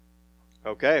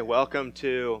Okay, welcome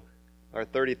to our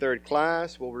 33rd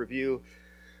class. We'll review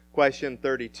question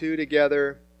 32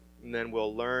 together, and then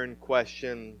we'll learn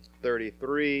question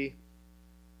 33.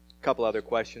 A couple other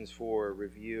questions for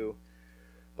review.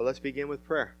 But let's begin with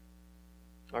prayer.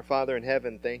 Our Father in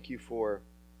heaven, thank you for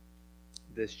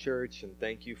this church, and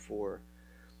thank you for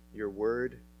your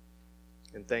word,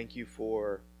 and thank you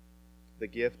for the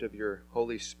gift of your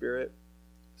Holy Spirit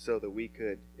so that we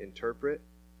could interpret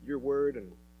your word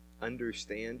and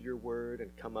understand your word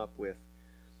and come up with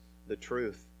the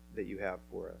truth that you have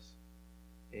for us.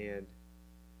 And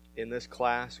in this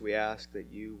class, we ask that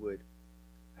you would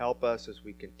help us as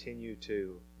we continue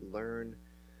to learn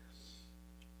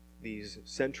these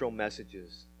central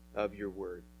messages of your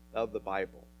word, of the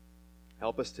Bible.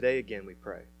 Help us today again, we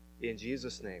pray. In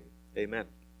Jesus' name, amen.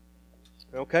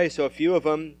 Okay, so a few of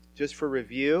them, just for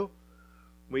review.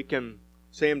 We can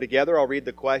say them together. I'll read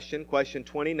the question. Question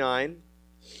 29.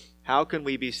 How can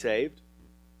we be saved?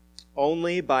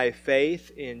 Only by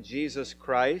faith in Jesus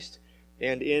Christ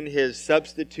and in His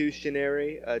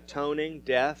substitutionary atoning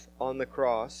death on the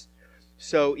cross.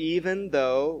 So even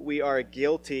though we are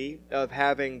guilty of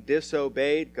having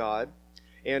disobeyed God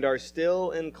and are still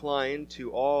inclined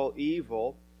to all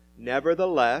evil,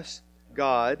 nevertheless,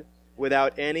 God,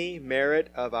 without any merit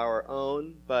of our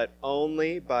own, but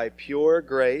only by pure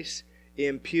grace,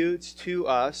 imputes to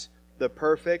us the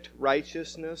perfect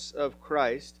righteousness of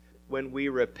Christ when we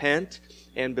repent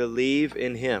and believe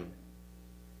in Him.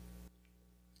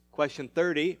 Question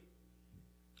 30.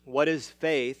 What is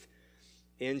faith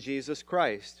in Jesus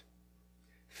Christ?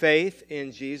 Faith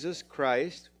in Jesus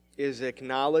Christ is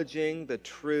acknowledging the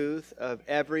truth of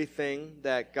everything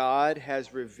that God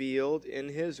has revealed in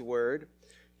His Word,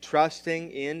 trusting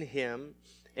in Him,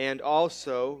 and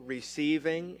also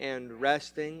receiving and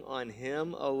resting on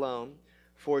Him alone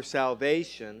for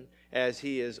salvation as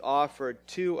He is offered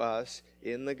to us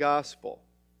in the gospel.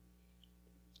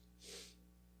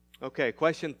 Okay,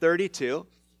 question 32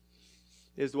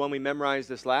 is the one we memorized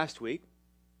this last week.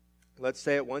 Let's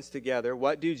say it once together.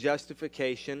 What do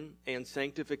justification and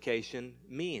sanctification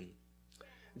mean?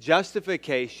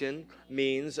 Justification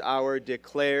means our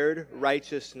declared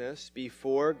righteousness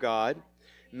before God,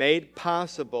 made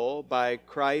possible by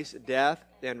Christ's death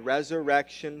and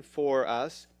resurrection for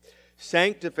us.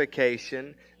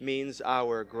 Sanctification means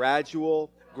our gradual,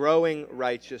 growing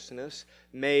righteousness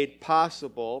made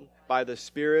possible by the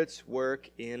Spirit's work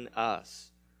in us.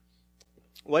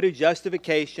 What do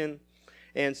justification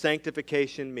and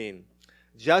sanctification mean?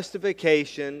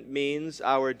 Justification means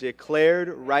our declared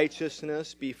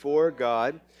righteousness before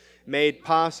God, made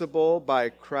possible by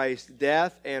Christ's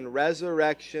death and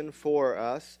resurrection for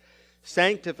us.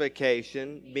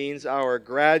 Sanctification means our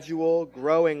gradual,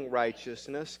 growing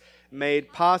righteousness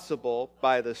made possible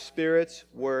by the Spirit's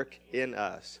work in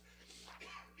us.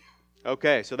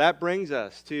 Okay, so that brings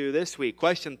us to this week.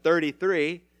 Question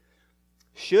 33.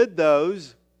 Should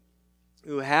those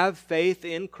who have faith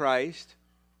in Christ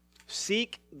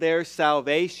seek their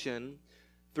salvation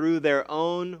through their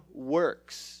own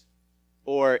works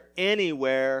or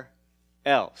anywhere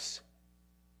else?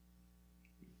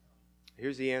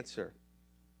 Here's the answer.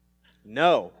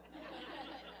 No.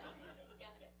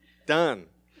 Done.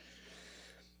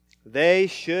 They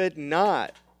should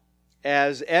not,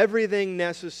 as everything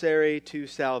necessary to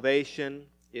salvation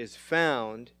is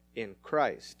found in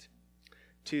Christ.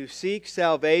 To seek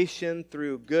salvation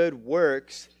through good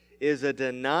works is a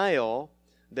denial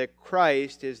that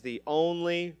Christ is the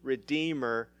only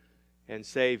Redeemer and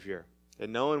Savior.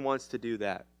 And no one wants to do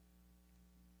that.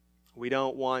 We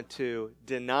don't want to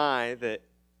deny that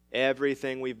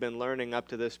everything we've been learning up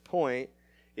to this point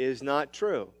is not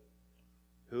true.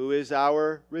 Who is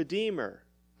our Redeemer?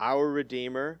 Our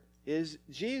Redeemer is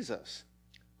Jesus.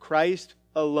 Christ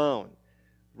alone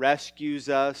rescues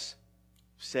us,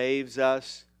 saves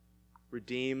us,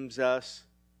 redeems us,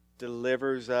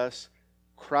 delivers us.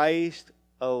 Christ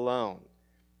alone.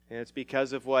 And it's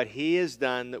because of what He has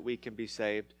done that we can be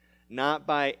saved, not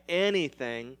by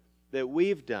anything that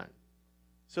we've done.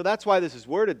 So that's why this is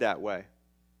worded that way.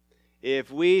 If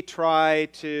we try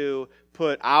to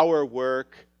put our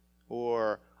work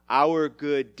or our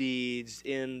good deeds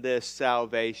in this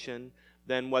salvation,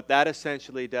 then what that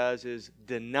essentially does is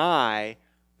deny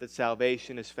that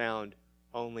salvation is found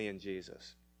only in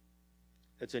Jesus.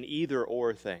 It's an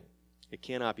either-or thing. It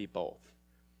cannot be both.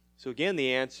 So again,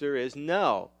 the answer is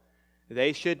no.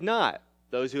 They should not.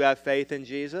 Those who have faith in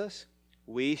Jesus,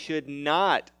 we should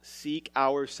not seek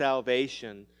our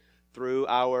salvation through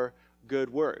our good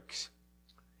works,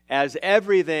 as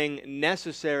everything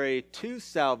necessary to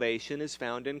salvation is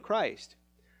found in Christ.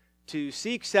 to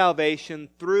seek salvation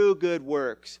through good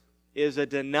works is a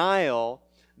denial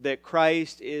that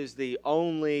Christ is the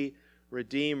only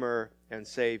Redeemer and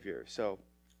Savior. So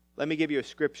let me give you a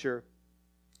scripture,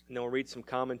 and then we'll read some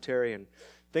commentary and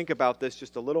think about this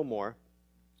just a little more.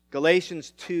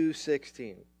 Galatians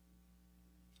 2:16.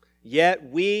 Yet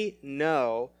we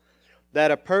know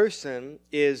that a person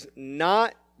is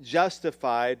not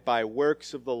justified by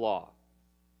works of the law.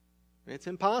 It's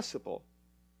impossible.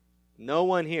 No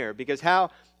one here, because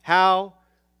how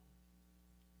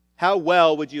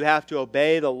well would you have to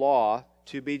obey the law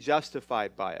to be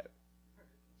justified by it?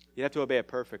 You have to obey it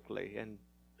perfectly, and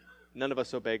none of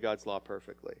us obey God's law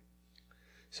perfectly.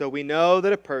 So we know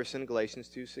that a person, Galatians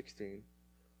 2:16,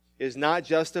 is not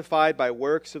justified by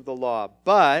works of the law,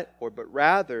 but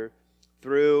rather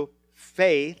through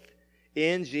faith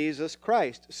in Jesus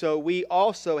Christ. So we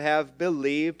also have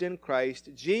believed in Christ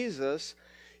Jesus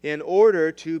in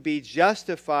order to be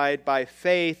justified by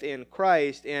faith in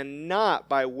Christ and not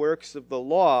by works of the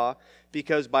law,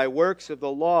 because by works of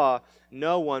the law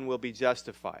no one will be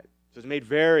justified. So it's made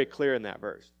very clear in that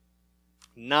verse.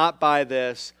 Not by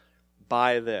this,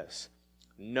 by this.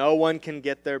 No one can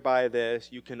get there by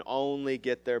this. You can only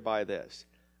get there by this.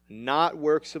 Not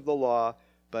works of the law,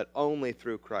 but only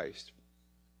through Christ.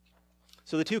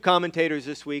 So the two commentators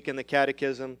this week in the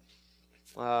Catechism,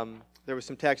 there was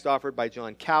some text offered by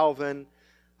John Calvin,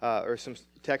 or some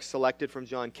text selected from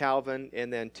John Calvin,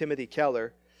 and then Timothy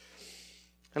Keller.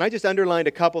 And I just underlined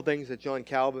a couple things that John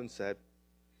Calvin said.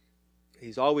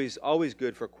 He's always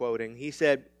good for quoting. He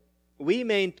said,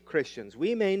 Christians,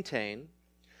 we maintain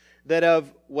that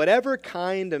of whatever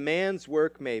kind a man's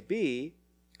work may be,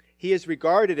 he is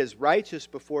regarded as righteous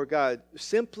before God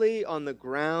simply on the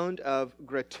ground of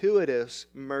gratuitous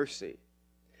mercy.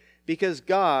 Because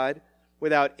God,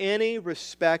 without any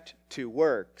respect to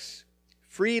works,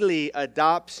 freely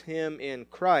adopts him in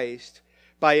Christ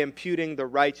by imputing the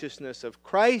righteousness of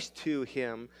Christ to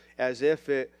him as if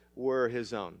it were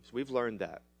his own. So we've learned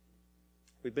that.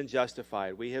 We've been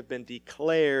justified. We have been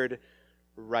declared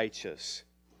righteous.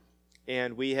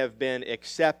 And we have been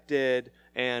accepted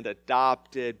and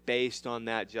adopted based on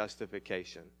that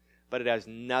justification. But it has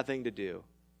nothing to do,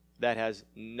 that has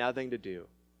nothing to do,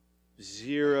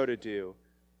 zero to do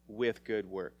with good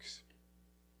works.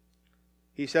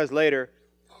 He says later,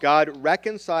 God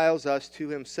reconciles us to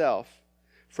himself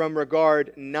from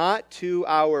regard not to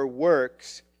our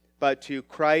works, but to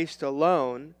Christ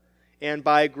alone, and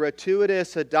by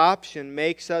gratuitous adoption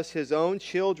makes us his own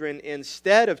children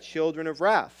instead of children of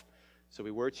wrath. So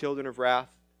we were children of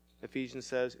wrath, Ephesians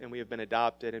says, and we have been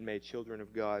adopted and made children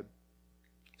of God.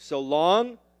 So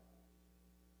long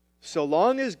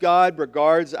as God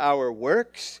regards our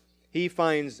works, he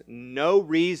finds no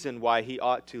reason why he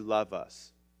ought to love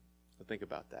us. So think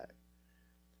about that.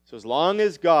 So as long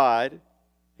as God,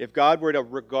 if God were to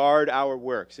regard our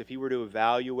works, if he were to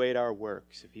evaluate our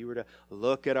works, if he were to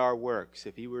look at our works,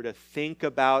 if he were to think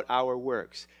about our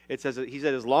works, he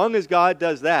said as long as God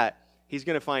does that, he's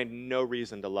going to find no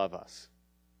reason to love us.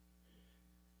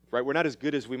 Right? We're not as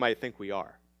good as we might think we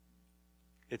are.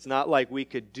 It's not like we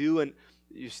could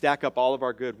you stack up all of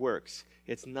our good works.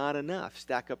 It's not enough.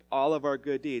 Stack up all of our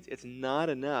good deeds. It's not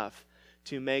enough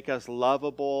to make us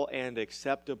lovable and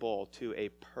acceptable to a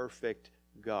perfect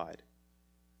God.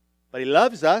 But he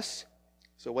loves us.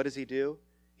 So what does he do?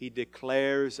 He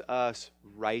declares us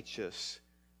righteous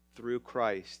through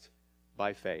Christ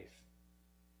by faith.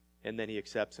 And then he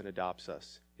accepts and adopts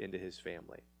us into his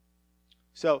family.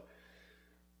 So,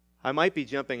 I might be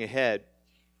jumping ahead,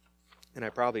 and I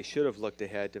probably should have looked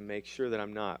ahead to make sure that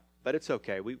I'm not. But it's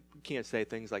okay. We can't say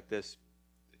things like this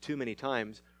too many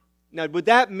times. Now, would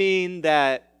that mean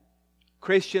that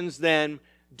Christians then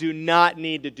do not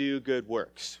need to do good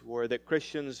works? Or that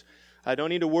Christians don't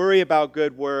need to worry about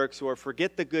good works or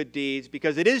forget the good deeds?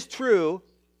 Because it is true,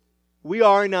 we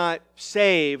are not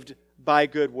saved by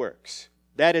good works.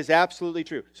 That is absolutely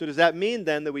true. So does that mean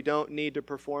then that we don't need to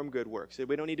perform good works? That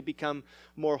we don't need to become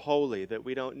more holy? That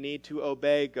we don't need to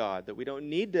obey God? That we don't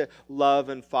need to love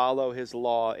and follow his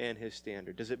law and his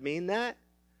standard? Does it mean that?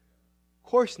 Of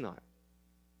course not.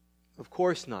 Of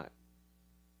course not.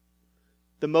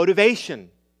 The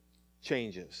motivation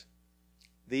changes.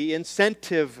 The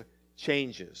incentive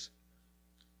changes.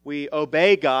 We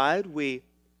obey God. We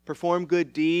perform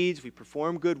good deeds. We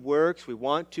perform good works. We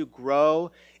want to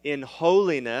grow in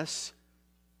holiness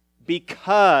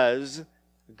because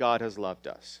God has loved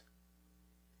us.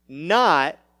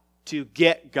 Not to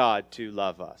get God to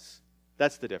love us.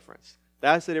 That's the difference.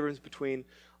 That's the difference between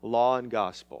law and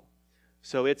gospel.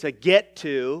 So it's a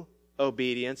get-to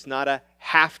obedience, not a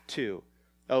have-to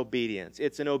obedience.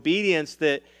 It's an obedience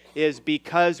that is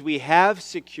because we have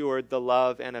secured the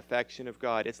love and affection of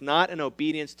God. It's not an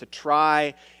obedience to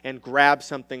try and grab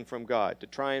something from God, to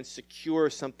try and secure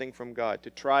something from God, to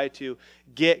try to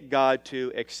get God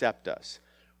to accept us.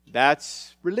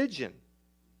 That's religion.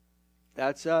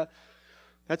 That's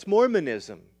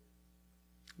Mormonism.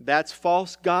 That's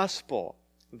false gospel.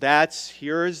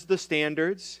 Here's the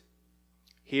standards,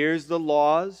 here's the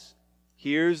laws,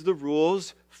 here's the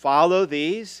rules, follow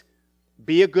these,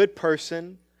 be a good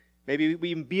person, maybe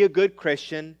even be a good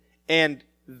Christian, and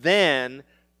then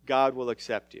God will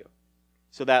accept you.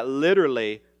 So that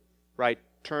literally, right,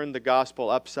 turned the gospel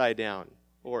upside down,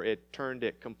 or it turned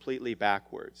it completely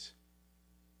backwards.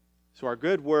 So our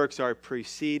good works are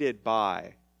preceded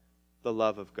by the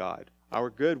love of God. Our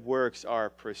good works are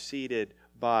preceded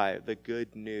by the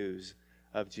good news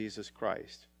of Jesus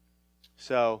Christ.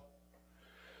 So,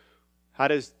 how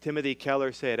does Timothy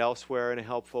Keller say it elsewhere in a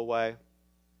helpful way?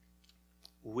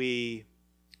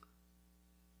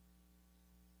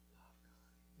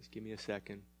 Just give me a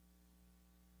second.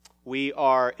 We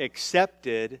are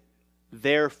accepted,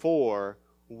 therefore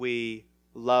we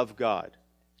love God.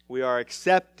 We are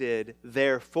accepted,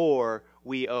 therefore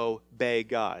we obey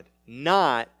God.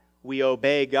 Not we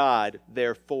obey God,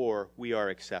 therefore we are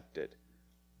accepted.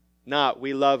 Not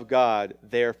we love God,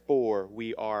 therefore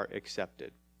we are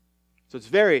accepted. So it's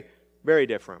very, very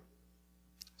different.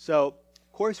 So,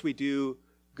 of course we do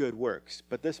good works,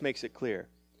 but this makes it clear.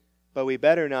 But we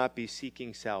better not be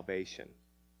seeking salvation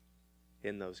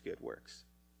in those good works.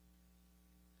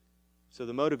 So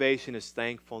the motivation is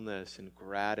thankfulness and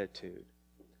gratitude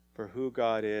for who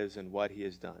God is and what He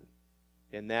has done.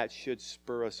 And that should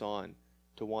spur us on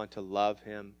to want to love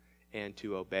Him and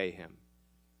to obey Him.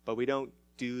 But we don't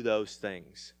do those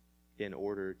things in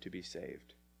order to be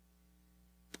saved.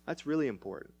 That's really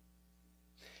important.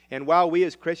 And while we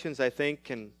as Christians, I think,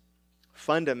 can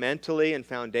fundamentally and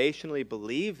foundationally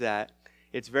believe that,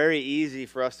 it's very easy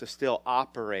for us to still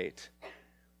operate,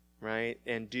 right,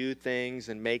 and do things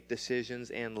and make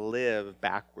decisions and live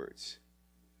backwards.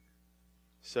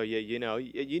 So you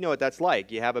know what that's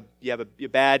like. You have a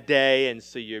bad day, and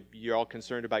so you're all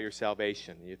concerned about your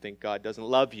salvation. You think God doesn't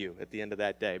love you at the end of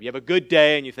that day. You have a good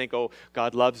day, and you think, oh,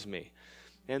 God loves me,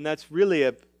 and that's really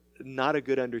not a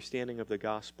good understanding of the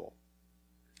gospel.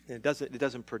 And it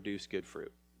doesn't produce good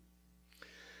fruit.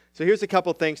 So here's a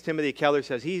couple things Timothy Keller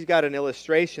says. He's got an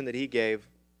illustration that he gave,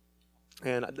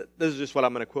 and this is just what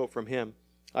I'm going to quote from him.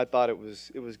 I thought it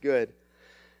was good.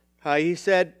 He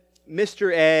said,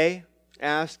 Mr. A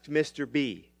asked Mr.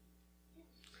 B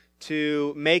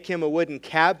to make him a wooden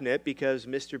cabinet because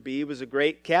Mr. B was a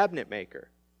great cabinet maker.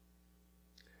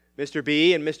 Mr.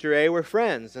 B and Mr. A were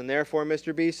friends, and therefore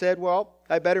Mr. B said, well,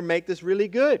 I better make this really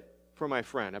good for my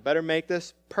friend. I better make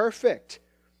this perfect.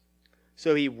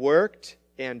 So he worked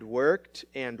and worked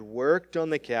and worked on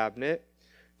the cabinet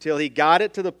till he got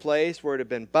it to the place where it had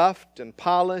been buffed and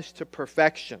polished to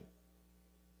perfection.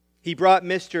 He brought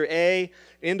Mr. A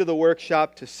into the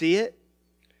workshop to see it,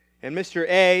 and Mr.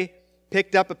 A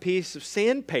picked up a piece of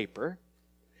sandpaper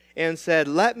and said,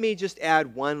 let me just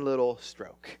add one little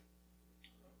stroke.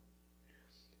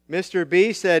 Mr.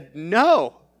 B said,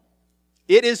 no,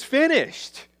 it is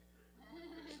finished.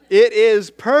 It is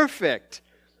perfect.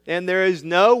 And there is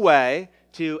no way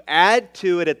to add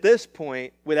to it at this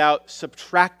point without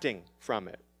subtracting from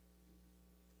it.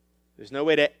 There's no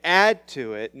way to add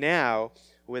to it now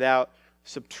without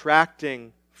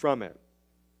subtracting from it.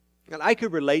 And I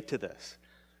could relate to this.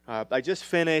 I just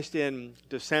finished in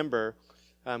December.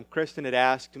 Kristen had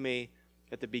asked me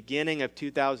at the beginning of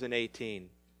 2018,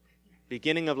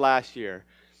 beginning of last year,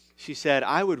 she said,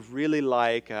 I would really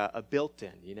like a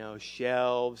built-in,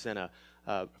 shelves and a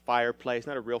fireplace,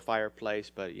 not a real fireplace,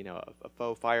 but, a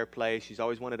faux fireplace. She's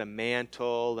always wanted a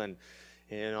mantle and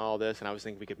all this. And I was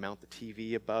thinking we could mount the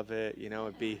TV above it,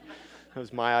 that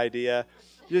was my idea.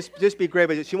 Just be great.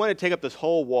 But she wanted to take up this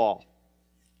whole wall.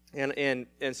 And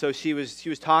so she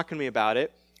was talking to me about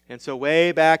it. And so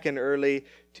way back in early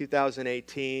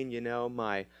 2018,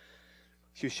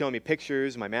 she was showing me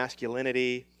pictures, my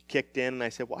masculinity kicked in, and I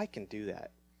said, well, I can do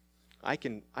that. I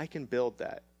can build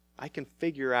that. I can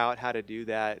figure out how to do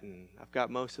that, and I've got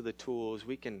most of the tools.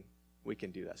 We can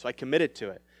do that. So I committed to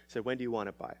it. I said, when do you want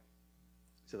to buy?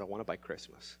 I said, I want to buy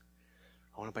Christmas.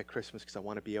 I want to buy Christmas because I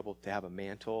want to be able to have a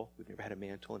mantle. We've never had a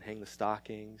mantle, and hang the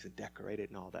stockings and decorate it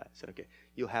and all that. I said, okay,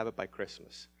 you'll have it by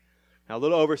Christmas. Now, a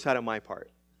little oversight on my part.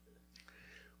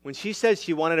 When she said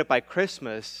she wanted it by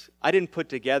Christmas, I didn't put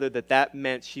together that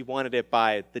meant she wanted it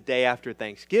by the day after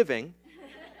Thanksgiving,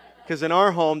 because in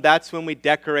our home, that's when we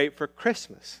decorate for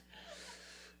Christmas.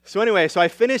 So anyway, I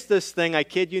finished this thing, I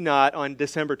kid you not, on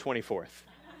December 24th.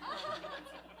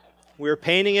 We were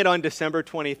painting it on December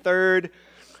 23rd,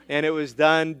 and it was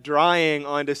done drying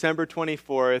on December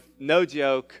 24th. No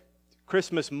joke.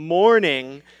 Christmas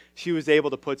morning, she was able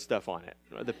to put stuff on it.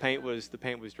 The paint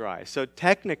was dry. So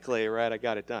technically, right, I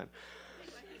got it done.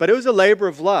 But it was a labor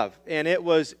of love, and it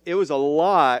was a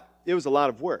lot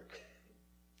of work.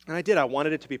 And I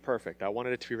wanted it to be perfect. I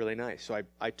wanted it to be really nice. So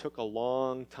I took a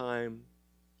long time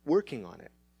working on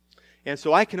it. And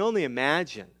so I can only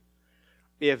imagine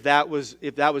if that was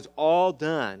all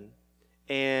done,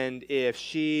 and if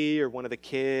she or one of the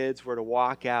kids were to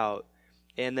walk out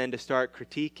and then to start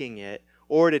critiquing it,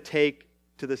 or to take,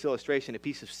 to this illustration, a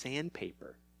piece of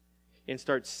sandpaper and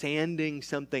start sanding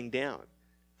something down.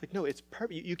 It's like, no, it's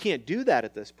perfect. You can't do that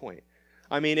at this point.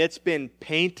 I mean, it's been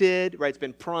painted, right? It's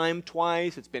been primed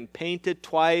twice. It's been painted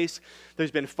twice.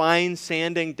 There's been fine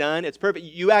sanding done. It's perfect.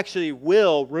 You actually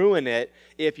will ruin it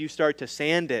if you start to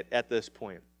sand it at this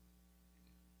point.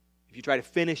 If you try to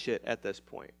finish it at this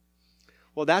point.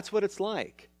 Well, that's what it's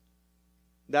like.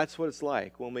 That's what it's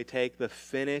like when we take the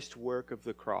finished work of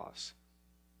the cross.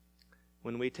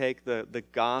 When we take the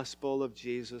gospel of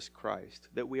Jesus Christ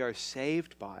that we are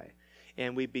saved by,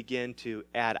 and we begin to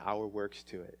add our works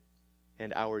to it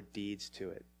and our deeds to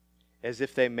it, as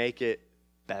if they make it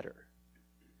better,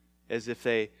 as if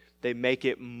they make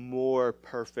it more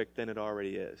perfect than it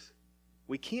already is.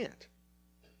 We can't.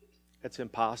 That's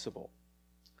impossible.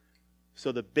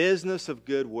 So the business of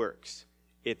good works,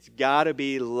 it's got to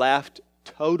be left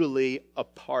totally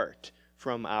apart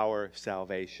from our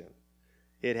salvation.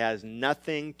 It has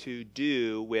nothing to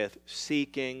do with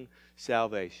seeking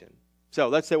salvation. So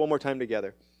let's say it one more time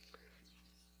together.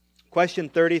 Question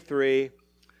 33,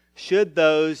 should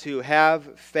those who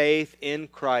have faith in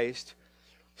Christ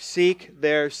seek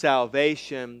their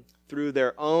salvation through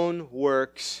their own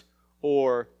works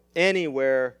or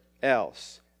anywhere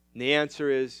else? And the answer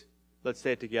is, let's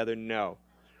say it together, no.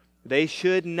 They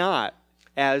should not,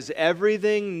 as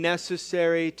everything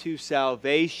necessary to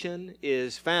salvation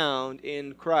is found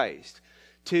in Christ.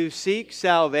 To seek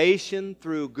salvation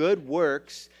through good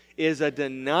works is a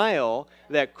denial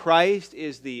that Christ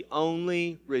is the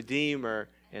only Redeemer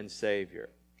and Savior.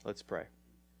 Let's pray.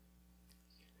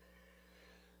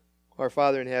 Our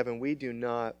Father in heaven, we do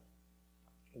not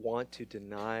want to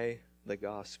deny the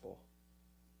gospel.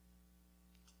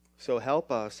 So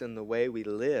help us in the way we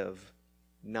live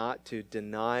not to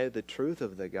deny the truth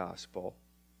of the gospel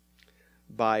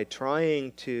by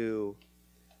trying to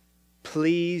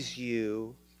please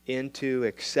you into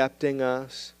accepting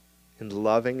us and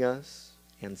loving us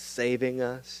and saving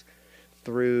us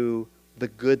through the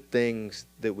good things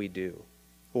that we do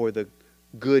or the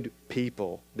good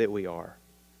people that we are.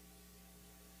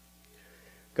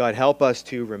 God, help us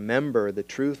to remember the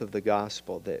truth of the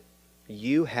gospel, that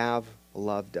you have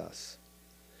loved us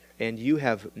and you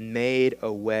have made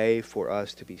a way for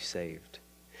us to be saved.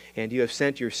 And you have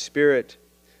sent your Spirit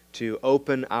to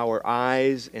open our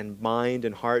eyes and mind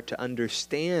and heart to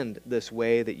understand this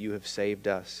way that you have saved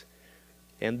us.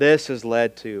 And this has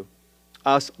led to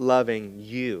us loving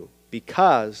you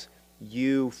because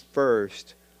you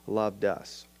first loved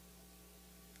us.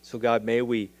 So God, may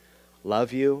we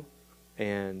love you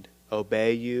and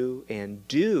obey you and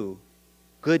do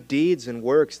good deeds and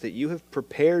works that you have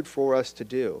prepared for us to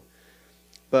do.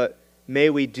 But may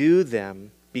we do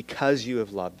them because you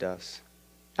have loved us,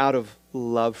 out of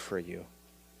love for you.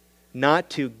 Not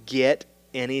to get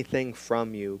anything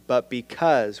from you, but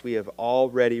because we have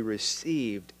already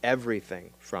received everything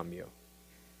from you.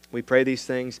 We pray these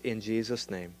things in Jesus'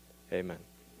 name. Amen.